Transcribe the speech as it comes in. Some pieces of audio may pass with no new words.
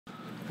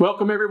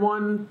Welcome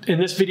everyone. In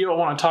this video I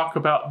want to talk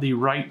about the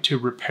right to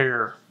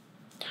repair.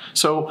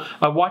 So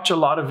I watch a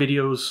lot of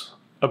videos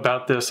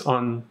about this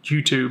on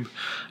YouTube.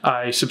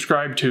 I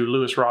subscribe to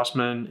Louis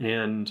Rossman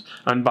and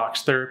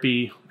Unbox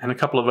Therapy and a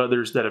couple of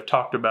others that have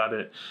talked about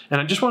it,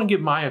 and I just want to give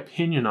my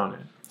opinion on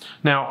it.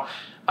 Now,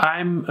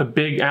 I'm a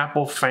big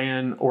Apple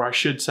fan, or I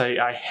should say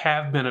I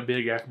have been a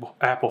big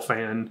Apple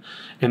fan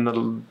in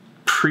the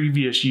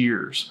previous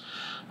years.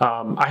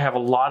 I have a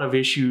lot of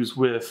issues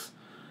with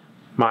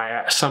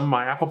some of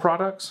my Apple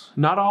products,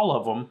 not all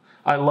of them.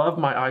 I love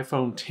my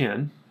iPhone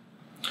X.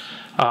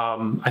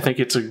 I think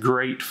it's a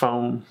great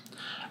phone.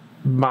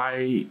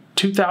 My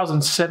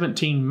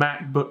 2017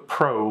 MacBook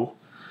Pro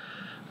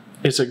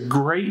is a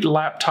great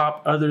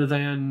laptop other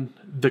than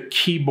the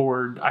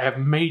keyboard. I have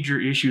major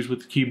issues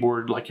with the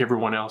keyboard like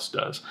everyone else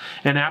does.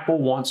 And Apple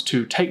wants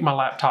to take my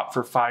laptop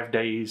for 5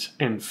 days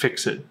and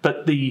fix it.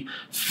 But the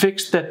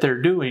fix that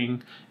they're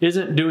doing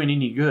isn't doing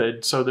any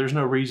good, so there's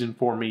no reason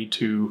for me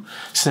to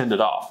send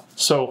it off.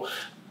 So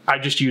I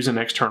just use an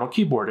external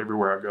keyboard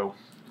everywhere I go.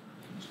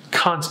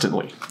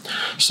 Constantly.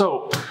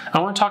 So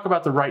I want to talk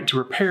about the right to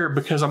repair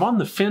because I'm on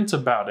the fence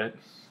about it.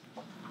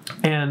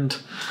 And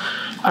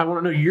I want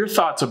to know your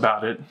thoughts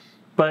about it,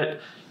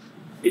 but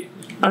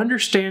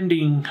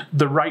understanding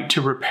the right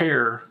to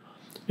repair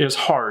is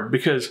hard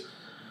because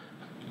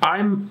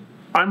I'm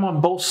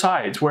on both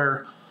sides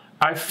where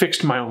I've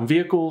fixed my own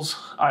vehicles,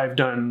 I've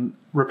done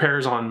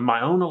repairs on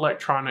my own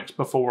electronics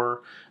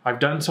before, I've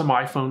done some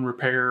iPhone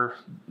repair,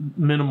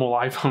 minimal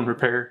iPhone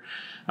repair,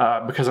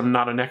 because I'm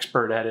not an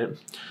expert at it.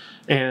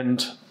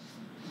 And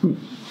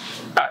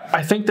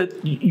I think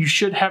that you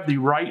should have the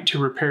right to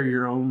repair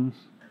your own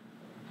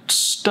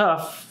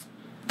stuff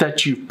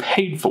that you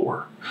paid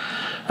for.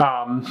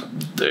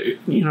 The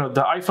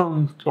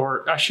iPhone,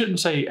 or I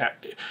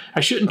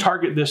shouldn't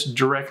target this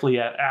directly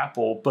at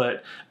Apple,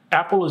 but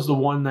Apple is the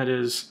one that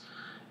is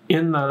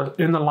in the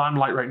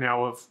limelight right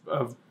now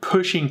of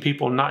pushing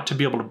people not to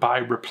be able to buy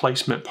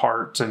replacement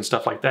parts and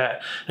stuff like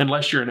that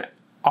unless you're an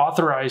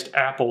authorized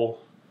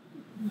Apple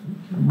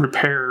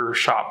repair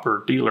shop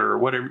or dealer or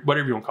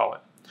whatever you want to call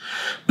it.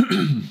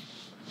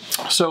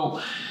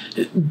 So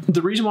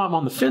the reason why I'm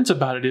on the fence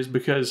about it is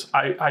because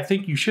I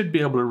think you should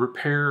be able to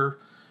repair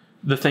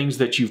the things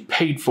that you've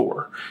paid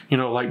for. You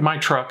know, like my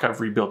truck, I've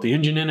rebuilt the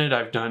engine in it,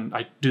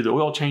 I do the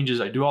oil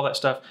changes, I do all that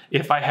stuff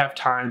if I have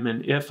time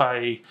and if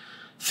I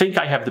think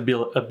I have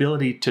the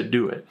ability to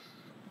do it.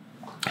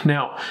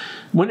 Now,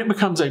 when it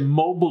becomes a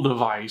mobile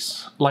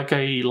device like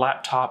a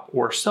laptop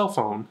or cell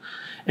phone,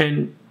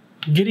 and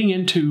getting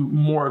into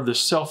more of the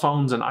cell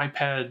phones and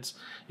iPads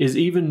is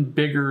even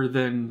bigger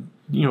than,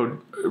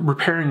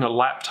 repairing a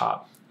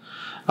laptop.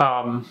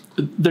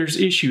 There's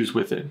issues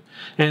with it.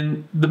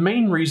 And the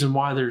main reason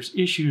why there's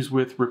issues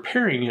with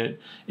repairing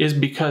it is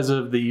because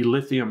of the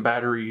lithium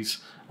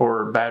batteries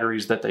or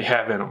batteries that they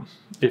have in them.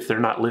 If they're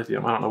not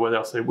lithium, I don't know what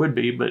else they would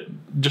be, but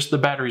just the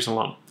batteries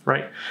alone,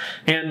 right?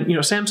 And,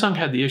 Samsung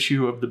had the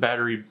issue of the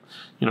battery,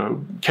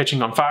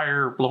 catching on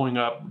fire, blowing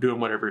up, doing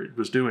whatever it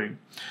was doing.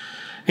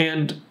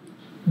 And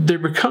there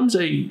becomes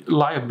a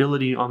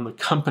liability on the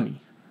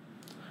company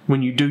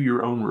when you do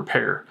your own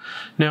repair.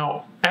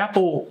 Now,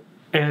 Apple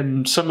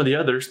and some of the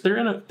others, they're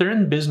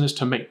in business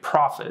to make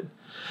profit,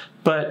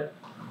 and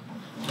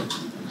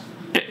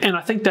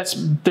I think that's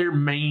their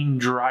main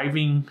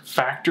driving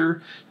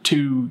factor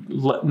to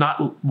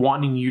not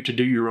wanting you to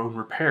do your own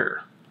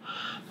repair.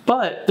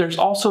 But there's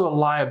also a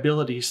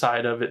liability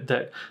side of it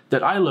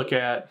that I look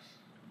at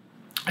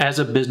as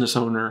a business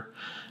owner,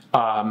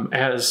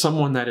 as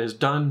someone that has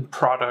done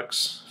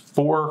products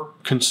for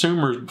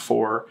consumers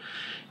before,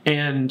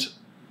 and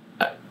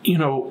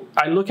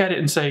I look at it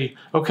and say,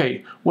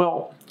 okay,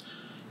 well,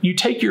 you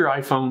take your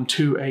iPhone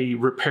to a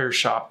repair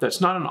shop that's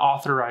not an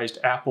authorized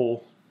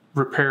Apple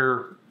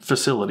repair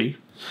facility,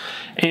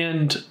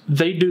 and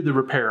they do the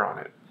repair on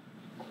it.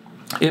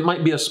 It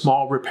might be a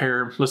small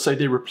repair. Let's say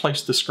they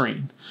replace the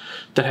screen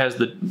that has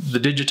the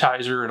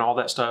digitizer and all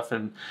that stuff,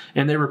 and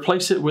they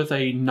replace it with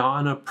a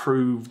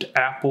non-approved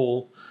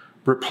Apple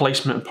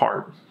replacement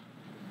part.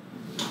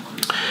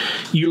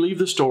 You leave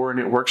the store and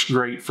it works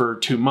great for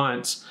 2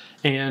 months,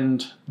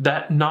 and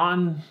that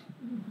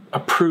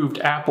non-approved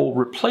Apple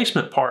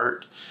replacement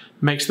part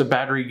makes the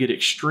battery get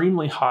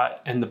extremely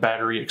hot and the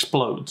battery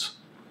explodes.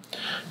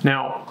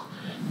 Now,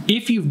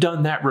 if you've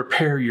done that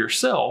repair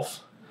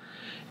yourself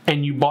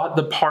and you bought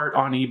the part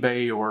on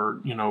eBay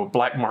or,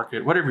 black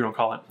market, whatever you want to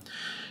call it,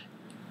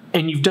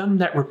 and you've done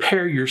that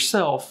repair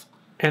yourself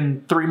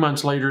and 3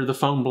 months later the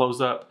phone blows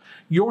up,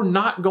 you're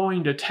not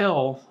going to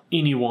tell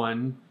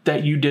anyone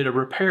that you did a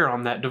repair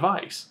on that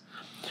device.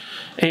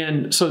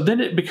 And so then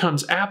it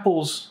becomes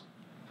Apple's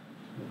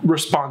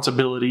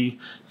responsibility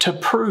to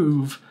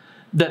prove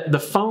that the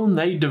phone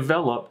they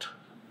developed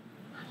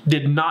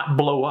did not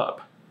blow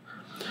up.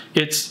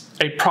 It's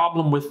a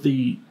problem with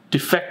the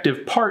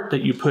defective part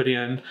that you put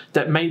in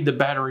that made the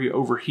battery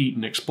overheat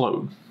and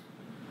explode.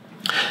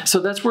 So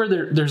that's where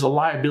there's a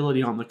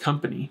liability on the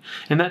company,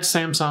 and that's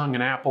Samsung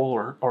and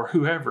Apple or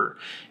whoever.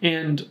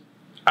 And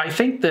I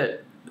think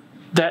that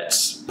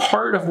that's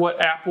part of what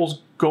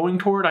Apple's going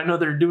toward. I know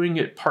they're doing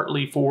it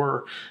partly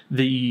for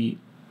the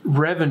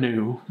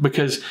revenue,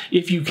 because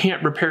if you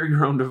can't repair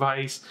your own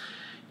device,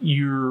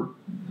 you're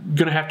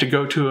going to have to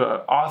go to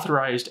an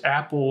authorized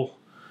Apple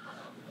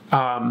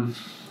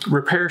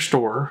repair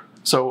store.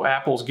 So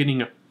Apple's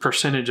getting a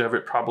percentage of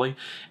it probably.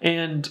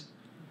 And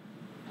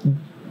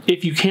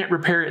if you can't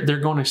repair it, they're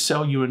going to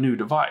sell you a new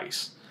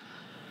device.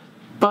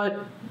 But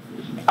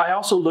I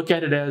also look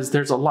at it as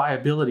there's a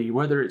liability,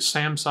 whether it's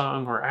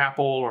Samsung or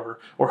Apple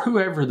or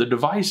whoever the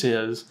device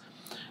is.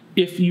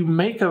 If you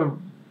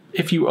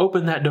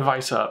open that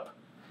device up,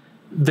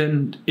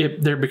 then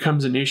there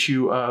becomes an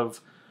issue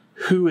of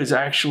who is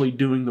actually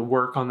doing the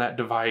work on that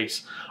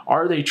device.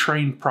 Are they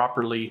trained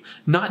properly?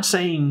 Not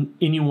saying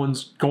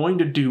anyone's going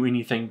to do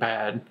anything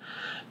bad,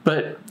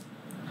 but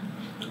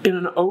in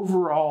an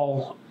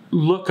overall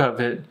look of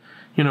it,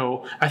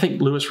 I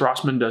think Louis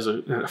Rossmann does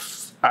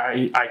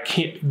I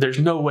can't, there's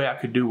no way I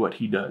could do what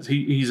he does.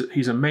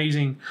 He's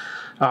amazing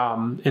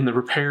in the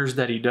repairs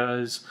that he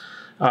does.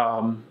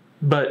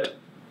 But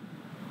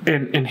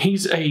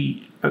he's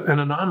an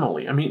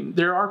anomaly. I mean,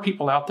 there are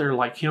people out there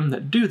like him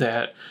that do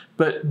that,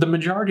 but the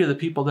majority of the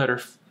people that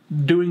are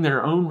doing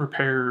their own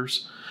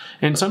repairs,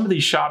 and some of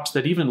these shops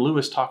that even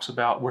Lewis talks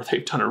about where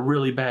they've done a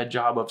really bad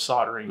job of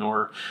soldering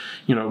or,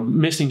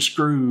 missing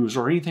screws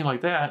or anything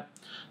like that,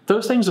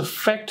 those things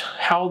affect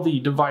how the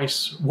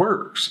device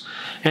works.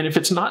 And if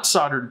it's not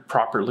soldered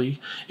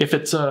properly, if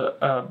it's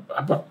a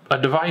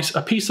device,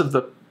 a piece of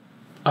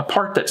a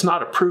part that's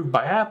not approved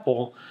by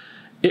Apple,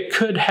 it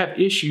could have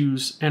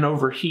issues and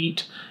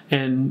overheat.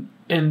 And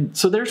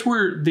so there's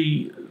where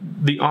the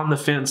on the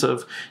fence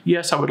of,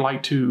 yes, I would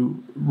like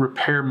to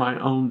repair my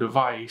own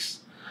device,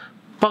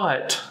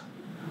 but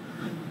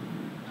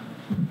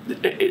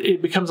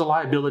it becomes a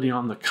liability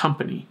on the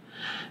company.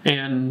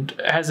 And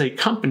as a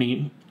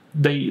company,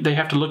 they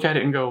have to look at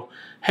it and go,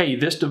 hey,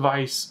 this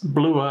device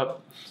blew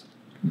up,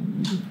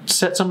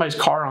 set somebody's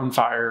car on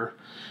fire.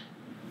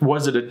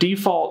 Was it a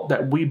default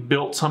that we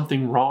built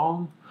something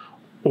wrong?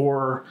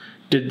 Or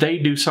did they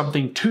do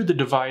something to the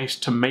device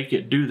to make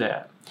it do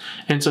that?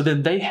 And so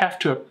then they have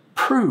to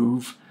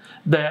prove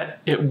that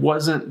it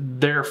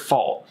wasn't their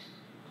fault.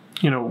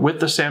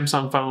 With the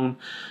Samsung phone,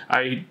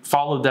 I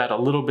followed that a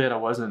little bit. I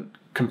wasn't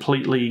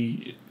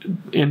completely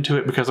into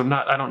it because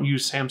I don't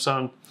use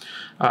Samsung,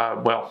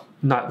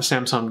 not the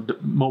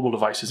Samsung mobile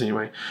devices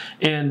anyway.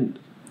 And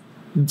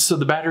so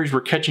the batteries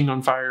were catching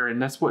on fire,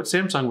 and that's what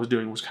Samsung was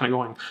doing, was kind of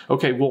going,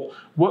 okay, well,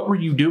 what were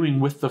you doing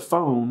with the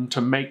phone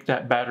to make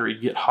that battery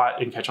get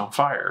hot and catch on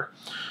fire?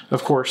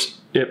 Of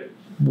course, it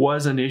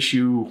was an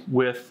issue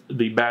with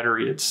the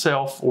battery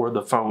itself or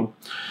the phone.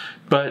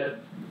 But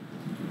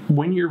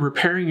when you're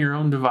repairing your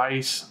own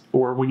device,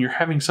 or when you're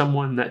having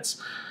someone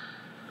that's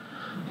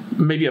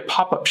maybe a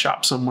pop-up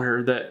shop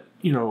somewhere that,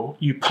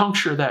 you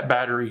puncture that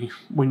battery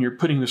when you're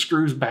putting the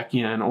screws back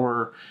in,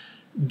 or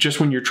just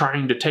when you're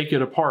trying to take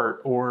it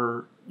apart,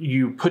 or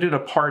you put in a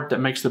part that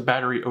makes the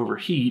battery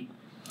overheat,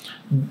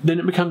 then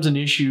it becomes an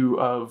issue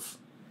of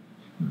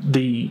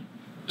the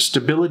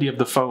stability of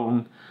the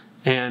phone,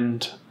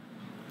 and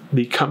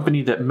the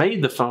company that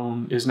made the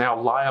phone is now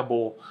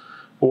liable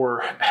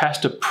or has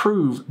to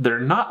prove they're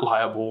not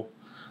liable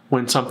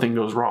when something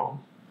goes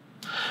wrong.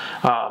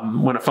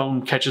 When a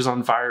phone catches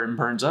on fire and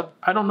burns up,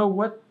 I don't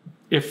know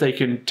if they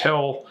can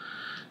tell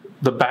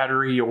the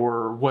battery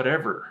or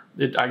whatever.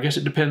 I guess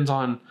it depends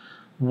on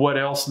what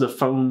else the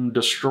phone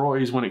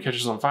destroys when it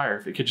catches on fire.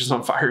 If it catches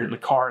on fire in the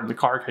car and the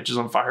car catches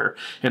on fire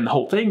and the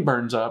whole thing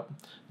burns up,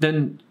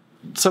 then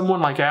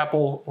someone like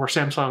Apple or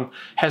Samsung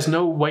has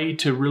no way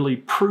to really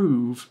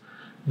prove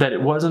that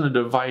it wasn't a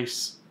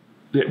device,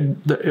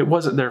 that it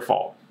wasn't their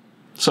fault.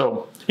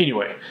 So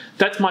anyway,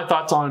 that's my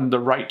thoughts on the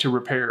right to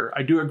repair.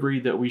 I do agree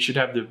that we should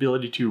have the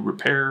ability to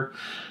repair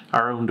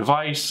our own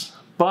device,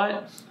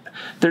 but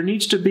there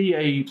needs to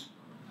be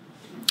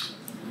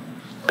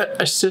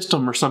a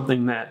system or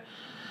something that,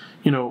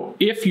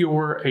 if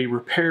you're a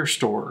repair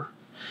store,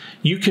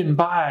 you can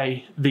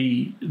buy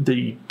the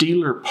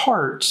dealer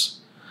parts,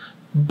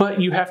 but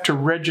you have to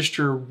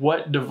register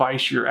what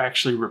device you're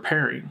actually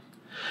repairing.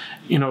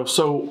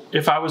 So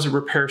if I was a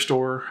repair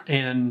store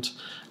and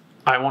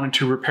I wanted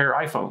to repair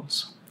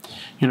iPhones,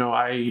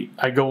 I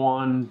go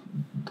on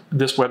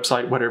this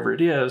website, whatever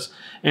it is,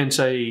 and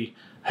say,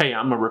 hey,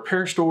 I'm a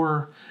repair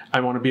store. I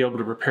want to be able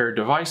to repair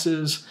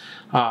devices.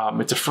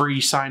 It's a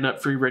free sign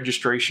up, free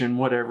registration,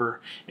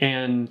 whatever.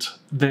 And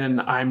then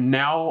I'm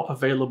now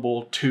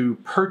available to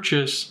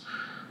purchase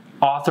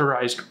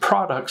authorized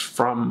products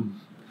from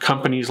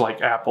companies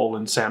like Apple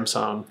and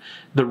Samsung,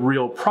 the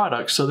real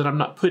products, so that I'm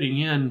not putting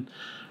in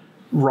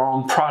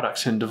wrong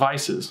products in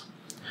devices.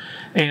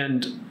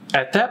 And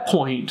at that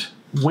point,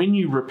 when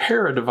you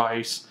repair a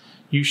device,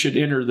 you should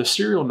enter the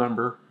serial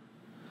number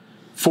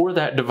for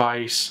that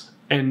device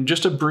and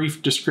just a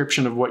brief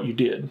description of what you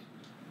did.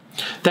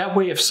 That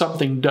way, if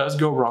something does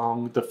go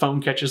wrong, the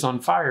phone catches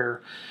on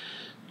fire,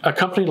 a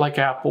company like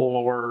Apple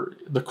or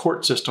the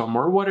court system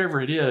or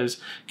whatever it is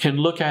can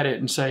look at it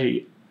and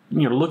say,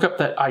 look up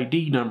that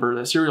ID number,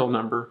 that serial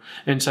number,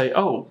 and say,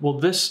 oh, well,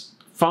 this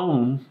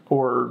phone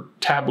or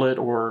tablet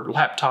or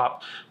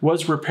laptop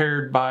was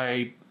repaired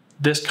by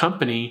this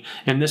company,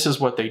 and this is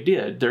what they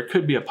did. There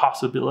could be a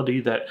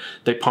possibility that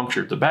they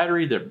punctured the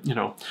battery. They're,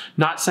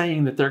 not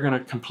saying that they're going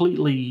to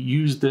completely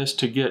use this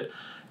to get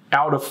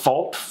out of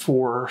fault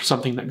for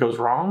something that goes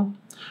wrong,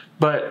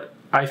 but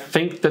I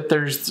think that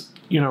there's,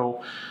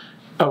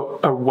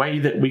 a way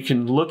that we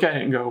can look at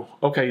it and go,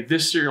 okay,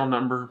 this serial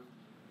number,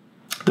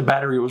 the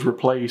battery was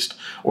replaced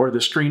or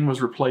the screen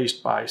was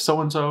replaced by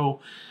so-and-so,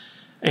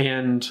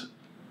 and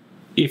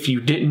if you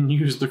didn't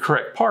use the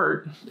correct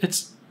part,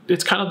 it's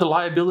kind of the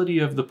liability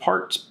of the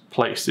parts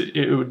place.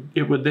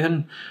 It would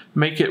then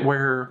make it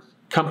where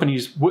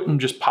companies wouldn't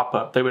just pop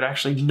up. They would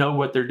actually know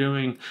what they're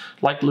doing,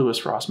 like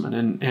Lewis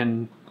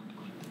Rossmann,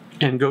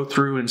 and go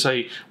through and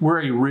say,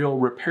 we're a real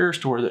repair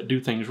store that do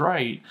things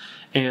right,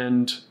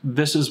 and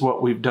this is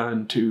what we've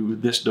done to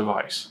this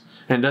device.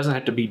 And it doesn't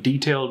have to be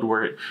detailed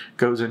where it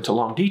goes into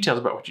long details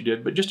about what you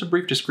did, but just a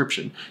brief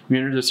description. You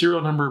enter the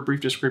serial number, a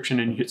brief description,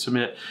 and you hit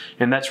submit,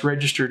 and that's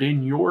registered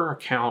in your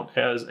account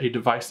as a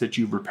device that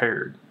you've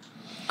repaired.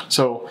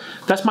 So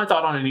that's my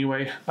thought on it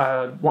anyway.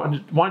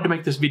 Wanted to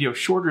make this video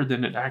shorter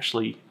than it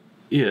actually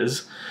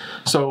is.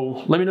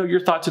 So let me know your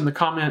thoughts in the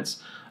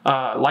comments.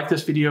 Like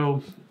this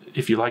video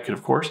if you like it,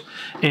 of course.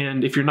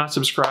 And if you're not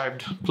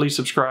subscribed, please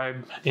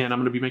subscribe. And I'm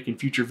going to be making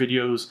future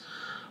videos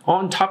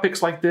on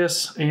topics like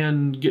this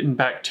and getting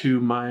back to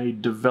my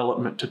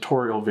development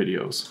tutorial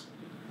videos.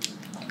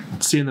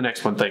 See you in the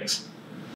next one. Thanks.